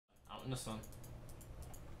in the sun.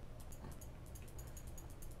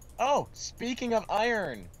 Oh, speaking of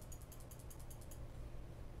iron.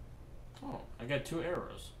 Oh, I got 2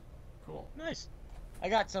 arrows. Cool. Nice. I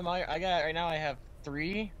got some iron. Right now I have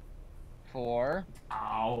 3, 4,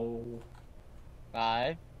 Ow.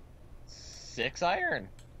 5, 6 iron.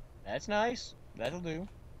 That's nice. That'll do.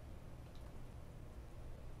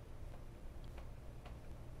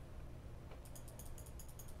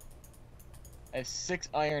 I have 6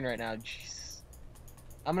 iron right now. Jeez.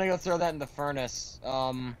 I'm gonna go throw that in the furnace.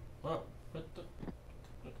 What? What the?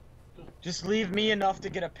 Just leave me enough to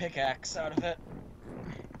get a pickaxe out of it.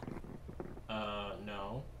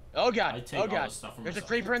 No. Oh god. I take Oh all god. the stuff from There's a myself.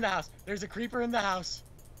 creeper in the house. There's a creeper in the house.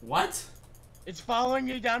 What? It's following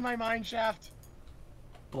me down my mine shaft.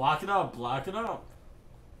 Block it up. Block it up.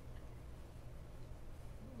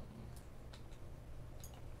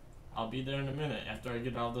 I'll be there in a minute after I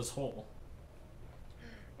get out of this hole.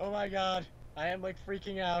 Oh my god. I am like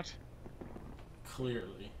freaking out.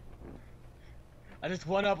 Clearly. I just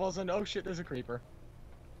went up, all of a sudden, oh shit, there's a creeper.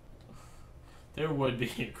 There would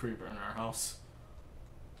be a creeper in our house.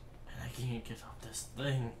 And I can't get up this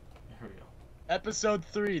thing. Here we go. Episode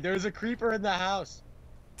 3, there's a creeper in the house.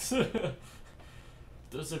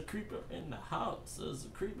 There's a creeper in the house. There's a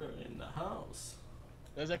creeper in the house.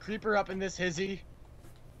 There's a creeper up in this hizzy.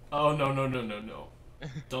 Oh, no, no, no, no, no.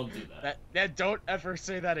 Don't do that. Don't ever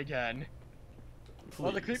say that again. Please.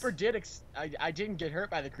 Well, the creeper did, I didn't get hurt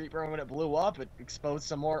by the creeper, and when it blew up, it exposed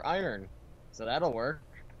some more iron. So that'll work.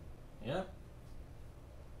 Yeah.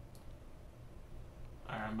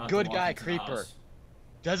 Alright, I'm about Good to walk guy, into the creeper. house.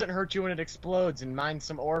 Doesn't hurt you when it explodes, and mine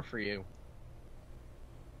some ore for you.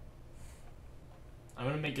 I'm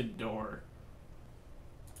gonna make a door.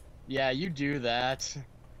 Yeah, you do that.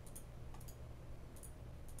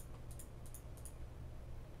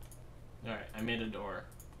 Alright, I made a door.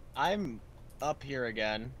 I'm up here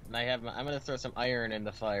again, and I'm gonna throw some iron in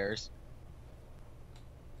the fires.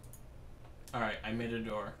 Alright, I made a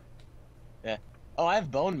door. Yeah. Oh, I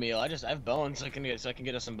have bone meal. I have bones, so I can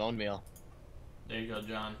get us some bone meal. There you go,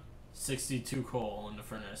 John. 62 coal in the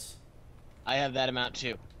furnace. I have that amount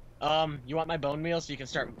too. You want my bone meal so you can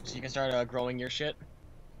start growing your shit?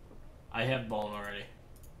 I have bone already.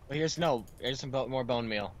 Well, here's some more bone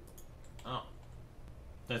meal. Oh.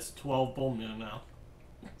 That's 12 bone meal now.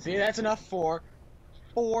 See, that's enough for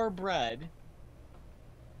 4 bread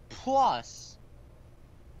plus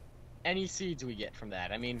any seeds we get from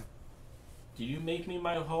that. I mean, Did you make me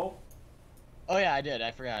my hoe? oh yeah, I did.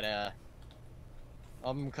 I forgot.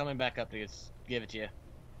 I'm coming back up to give it to you.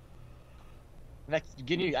 In fact,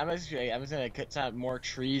 I was gonna cut some more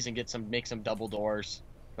trees and make some double doors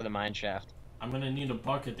for the mine shaft. I'm gonna need a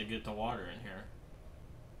bucket to get the water in here.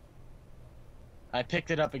 I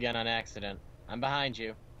picked it up again on accident. I'm behind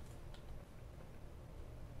you.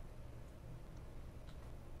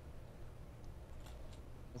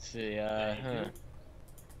 Let's see, Thank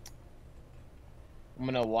I'm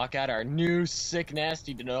gonna walk out our new sick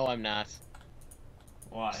nasty. No, I'm not.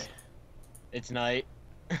 Why? It's night.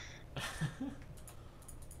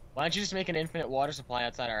 Why don't you just make an infinite water supply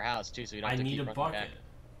outside our house too, so you don't I have to need keep a running bucket.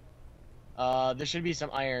 back? There should be some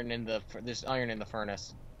iron in there's iron in the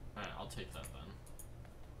furnace. Alright, I'll take that then.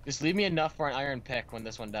 Just leave me enough for an iron pick when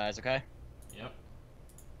this one dies, okay? Yep.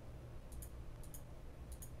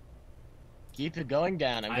 Keep it going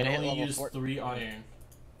down. I'm gonna I hit only level used 4. 3 iron.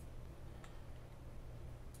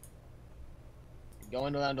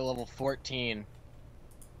 Going down to level 14.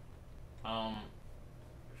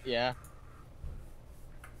 Yeah.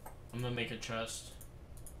 I'm gonna make a chest.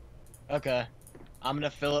 Okay. I'm gonna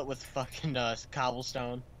fill it with fucking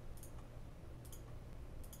cobblestone.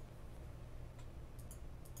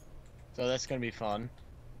 So that's gonna be fun.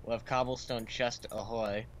 We'll have cobblestone chest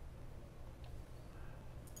ahoy.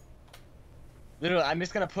 Literally, I'm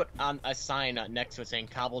just gonna put on a sign next to it saying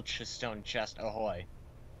cobblestone chest ahoy.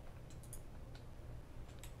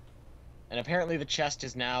 And apparently the chest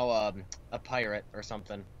is now a pirate or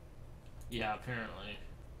something. Yeah, apparently.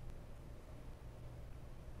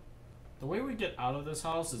 The way we get out of this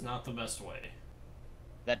house is not the best way.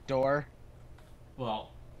 That door?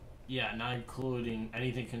 Well, yeah, not including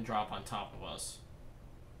anything can drop on top of us.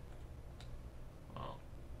 Well,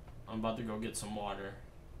 I'm about to go get some water.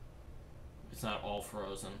 It's not all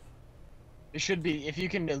frozen. It should be. If you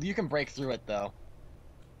can break through it though.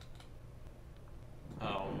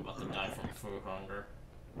 Oh, I'm about to die from food hunger.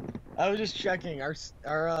 I was just checking.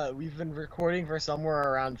 We've been recording for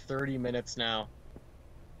somewhere around 30 minutes now.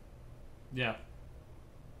 Yeah.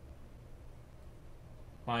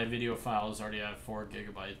 My video file is already at 4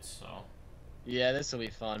 gigabytes, so. Yeah, this will be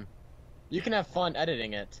fun. You can have fun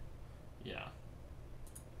editing it. Yeah.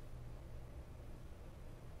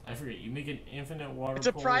 I forget, you make an infinite water It's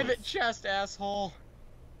a pool private with... chest, asshole.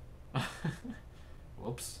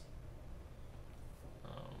 Whoops.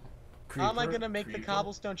 How am I Creeper? gonna make the Creeper?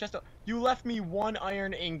 cobblestone chest? You left me one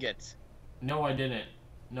iron ingot. No, I didn't.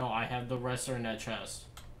 No, I have the rest are in that chest.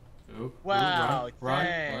 Ooh, ooh, Wow, run,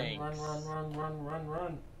 thanks.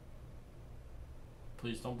 run.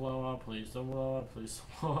 Please don't blow up, please don't blow up, please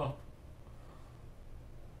don't blow up.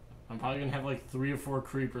 I'm probably gonna have like 3 or 4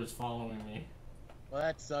 creepers following me. Well,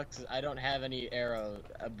 that sucks. I don't have any arrows,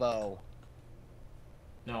 a bow.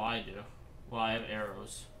 No, I do. Well, I have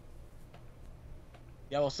arrows.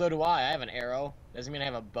 Yeah, well, so do I. I have an arrow. Doesn't mean I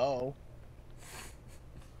have a bow.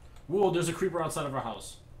 Whoa, there's a creeper outside of our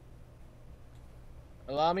house.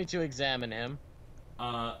 Allow me to examine him.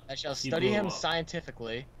 I shall study him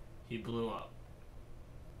scientifically. He blew up.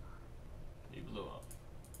 He blew up.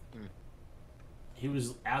 He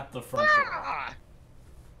was at the front door.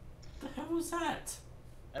 What the hell was that?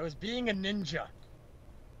 I was being a ninja.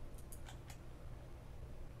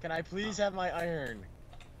 Can I please have my iron?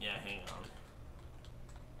 Yeah, hang on.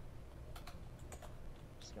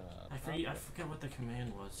 Just gonna I forget what the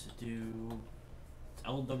command was to do. It's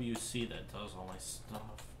LWC that does all my stuff.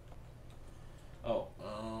 Oh,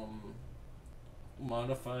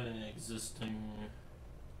 modify an existing...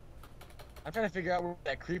 I'm trying to figure out where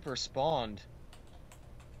that creeper spawned.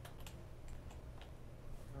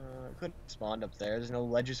 It couldn't spawn up there. There's no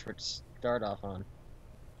ledges for it to start off on.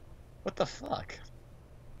 What the fuck?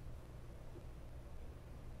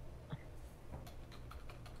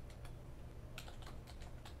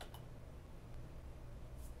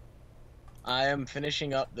 I am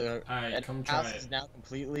finishing up the Alright, come try house it. is now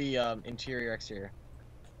completely interior exterior.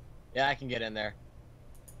 Yeah, I can get in there.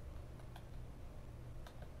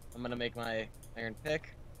 I'm gonna make my iron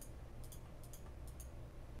pick.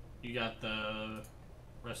 You got the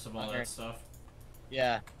rest of all that stuff?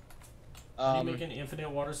 Yeah. Can you make an infinite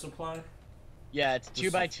water supply? Yeah, it's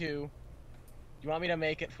 2 by 2. Do you want me to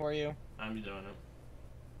make it for you? I'm doing it.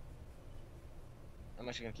 I'm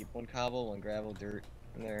actually gonna keep 1 cobble, 1 gravel, dirt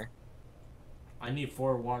in there. I need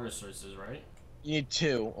 4 water sources, right? You need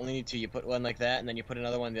 2. Only need 2. You put one like that, and then you put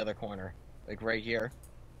another one in the other corner, like right here.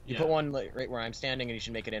 You put one like right where I'm standing, and you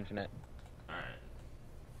should make it infinite. All right.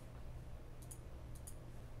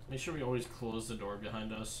 Make sure we always close the door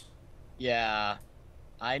behind us. Yeah,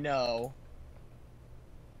 I know.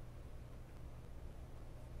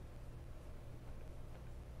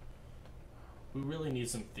 We really need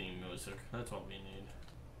some theme music. That's what we need.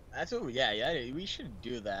 That's what. Yeah. We should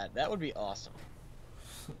do that. That would be awesome.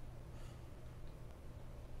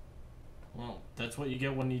 Well, that's what you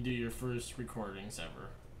get when you do your first recordings ever.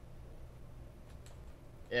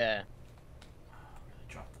 Yeah.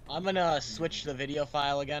 I'm gonna switch the video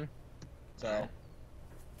file again. So.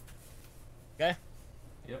 Okay.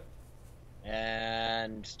 Yep.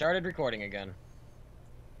 And started recording again.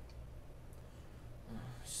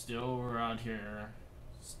 Still, we're out here.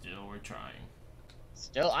 Still, we're trying.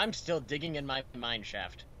 I'm still digging in my mine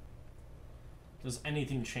shaft. Does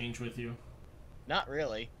anything change with you? Not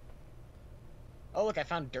really. Oh look, I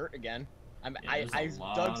found dirt again. There's a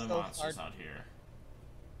lot dug of so monsters hard. out here.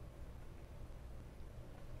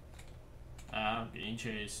 Being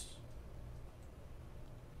chased.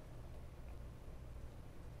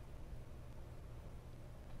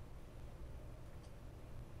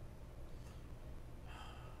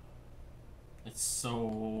 It's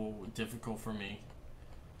so difficult for me.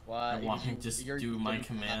 Why? I want to just do my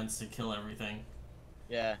commands to kill everything.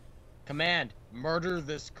 Yeah. Command, murder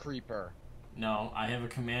this creeper. No, I have a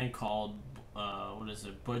command called, what is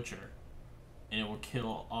it, Butcher. And it will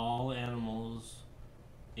kill all animals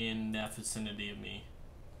in that vicinity of me.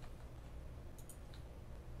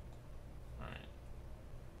 Alright.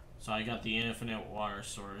 So I got the infinite water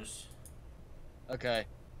source. Okay.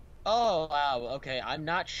 Oh, wow, okay. I'm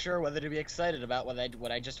not sure whether to be excited about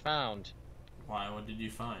what I just found. Why? What did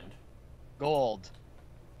you find? Gold.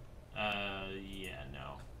 Yeah,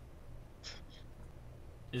 no.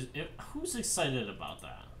 Who's excited about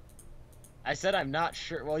that? I said I'm not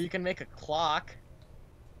sure. Well, you can make a clock.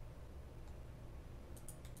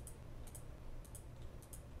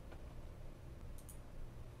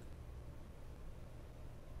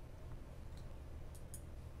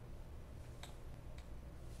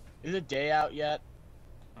 Is it day out yet?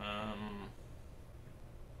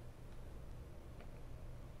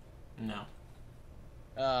 No.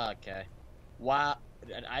 Okay. Wow.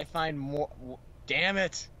 I find more. Damn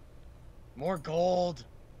it! More gold.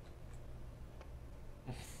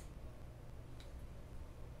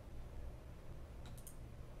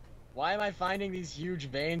 Why am I finding these huge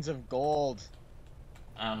veins of gold?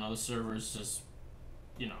 I don't know, the server's just,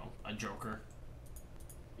 you know, a joker.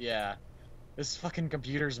 Yeah. This fucking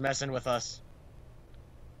computer's messing with us.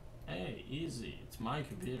 Hey, easy. It's my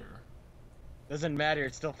computer. Doesn't matter,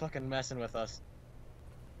 it's still fucking messing with us.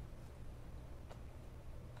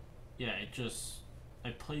 Yeah, I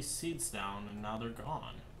placed seeds down and now they're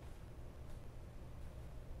gone.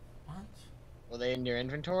 What? Were they in your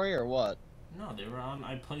inventory or what? No, they were on.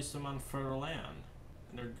 I placed them on fertile land.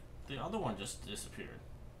 And the other one just disappeared.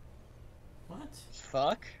 What?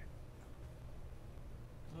 Fuck?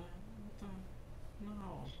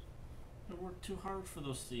 No. I worked too hard for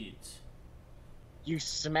those seeds. You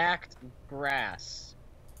smacked grass.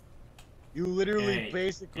 You literally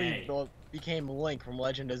basically became Link from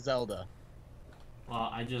Legend of Zelda. Well,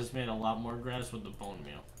 I just made a lot more grass with the bone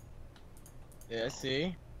meal. Yeah,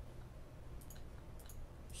 see?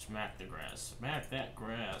 Smack the grass. Smack that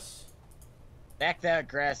grass. Back that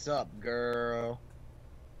grass up, girl.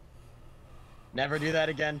 Never do that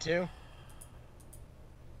again, too?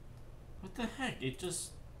 What the heck? It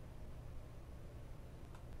just...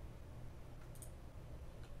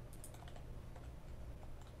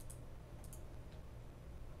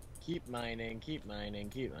 Keep mining, keep mining,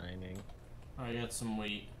 keep mining. I got some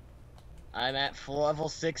wheat. I'm at level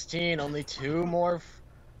 16, only 2 more.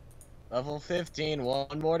 Level 15,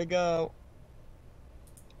 1 more to go.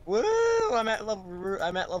 Woo! I'm at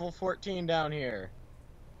level 14 down here.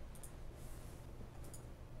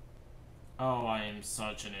 Oh, I am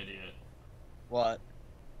such an idiot. What?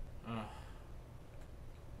 Ugh.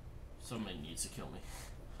 Somebody needs to kill me.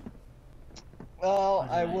 Well,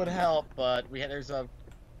 I would help, but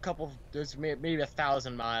there's maybe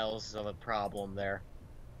 1,000 miles of a problem there.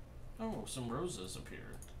 Oh, some roses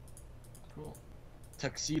appeared. Cool.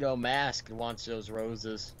 Tuxedo Mask wants those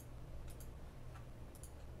roses.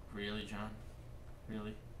 Really, John?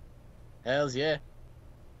 Really? Hells yeah.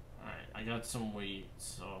 Alright, I got some wheat,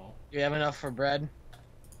 so... You have enough for bread?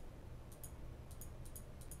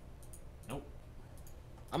 Nope.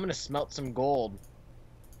 I'm gonna smelt some gold.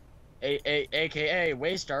 AKA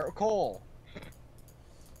waste our coal.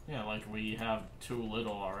 Yeah, like we have too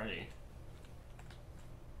little already.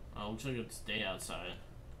 Oh, looks like it's day outside.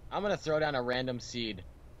 I'm gonna throw down a random seed.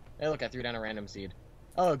 Hey, look, I threw down a random seed.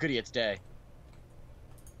 Oh, goody, it's day.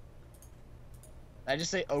 I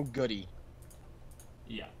just say, oh, goody.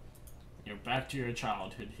 Yeah. You're back to your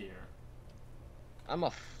childhood here. I'm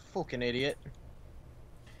a fucking idiot.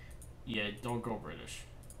 Yeah, don't go British.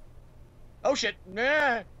 Oh, shit!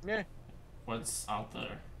 Nah, nah. What's out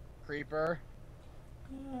there? Creeper.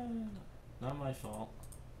 Not my fault.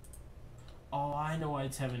 Oh, I know why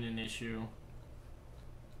it's having an issue.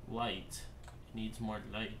 Light. It needs more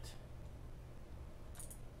light.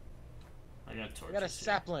 I got torches. We got a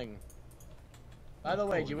sapling. By the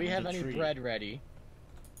way, do we have any bread ready?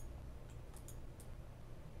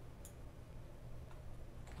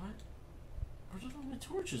 What? Where did all my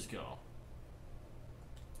torches go?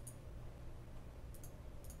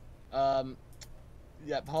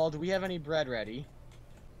 Yeah, Paul, do we have any bread ready?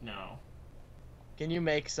 No. Can you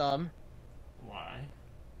make some? Why?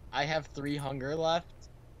 I have 3 hunger left.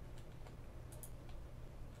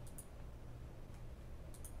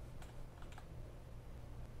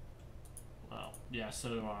 Well, yeah, so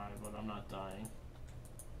do I, but I'm not dying.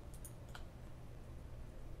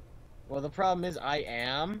 Well, the problem is I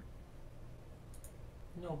am.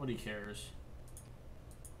 Nobody cares.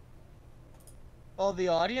 Oh, the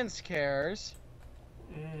audience cares.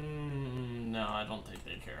 No, I don't think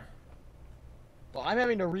they care. Well, I'm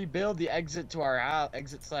having to rebuild the exit to our house,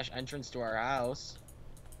 exit/entrance to our house.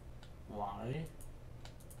 Why?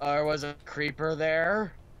 There was a creeper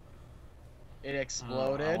there. It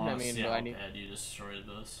exploded. I I mean, see do how I need? bad you destroyed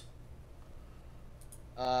this.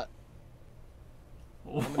 Oh,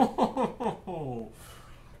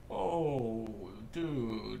 oh,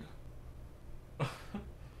 dude.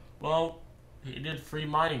 Well, he did free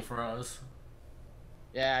mining for us.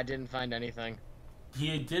 Yeah, I didn't find anything.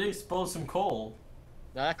 He did expose some coal.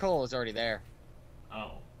 No, that coal is already there.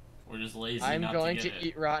 Oh, we're just lazy. I'm not going to, to get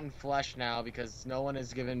eat rotten flesh now because no one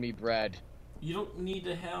has given me bread. You don't need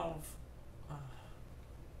to have.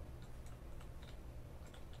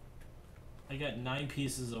 I got 9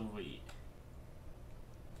 pieces of wheat.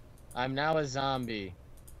 I'm now a zombie.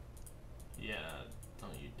 Yeah,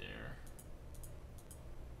 don't you dare.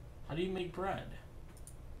 How do you make bread?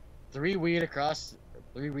 3 wheat across.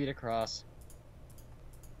 3 wheat across.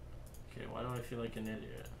 Okay, why do I feel like an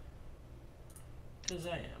idiot? Because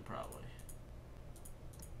I am, probably.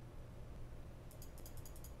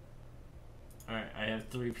 Alright, I have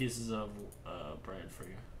 3 pieces of bread for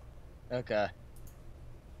you. Okay.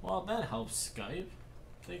 Well, that helps Skype.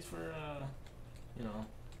 Thanks for, you know,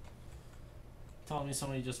 telling me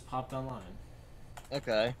somebody just popped online.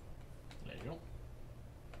 Okay. There you go.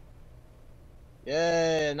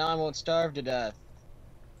 Yay! Now I won't starve to death.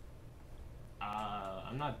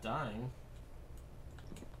 I'm not dying.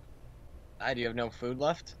 Do you have no food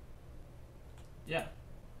left? Yeah.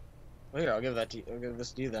 Well, here, I'll give that to you. I'll give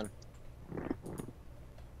this to you then.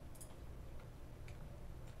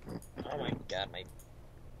 Oh my god,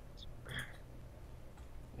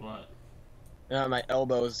 What? my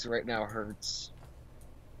elbows right now hurts.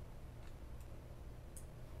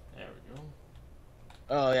 There we go.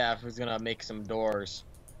 Oh yeah, if I was gonna make some doors.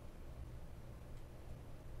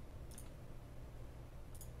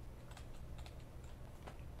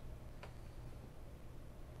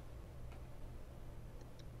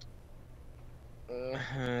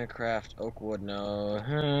 Craft oak wood,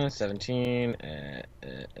 no. 17.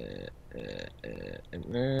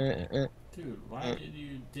 Dude, why did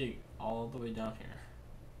you dig all the way down here?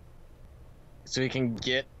 So we can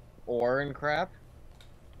get ore and crap.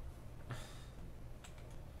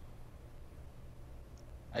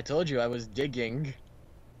 I told you I was digging.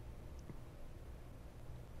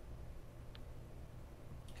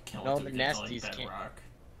 Can't No, wait till the we get to, like, nasties can't. bedrock.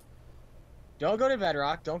 Don't go to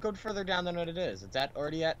bedrock. Don't go further down than what it is. It's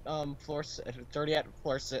already at floor. It's already at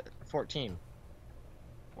floor 14.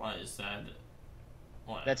 Why is that?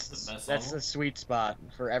 What? That's The best that's level? the sweet spot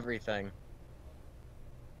for everything.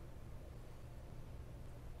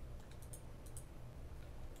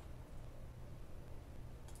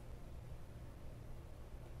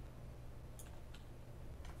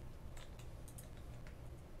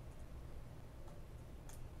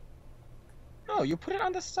 No, you put it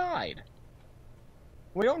on the side.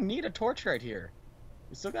 We don't need a torch right here.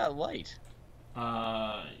 We still got light.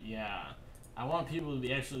 Yeah. I want people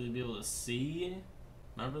to actually be able to see.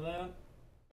 Remember that?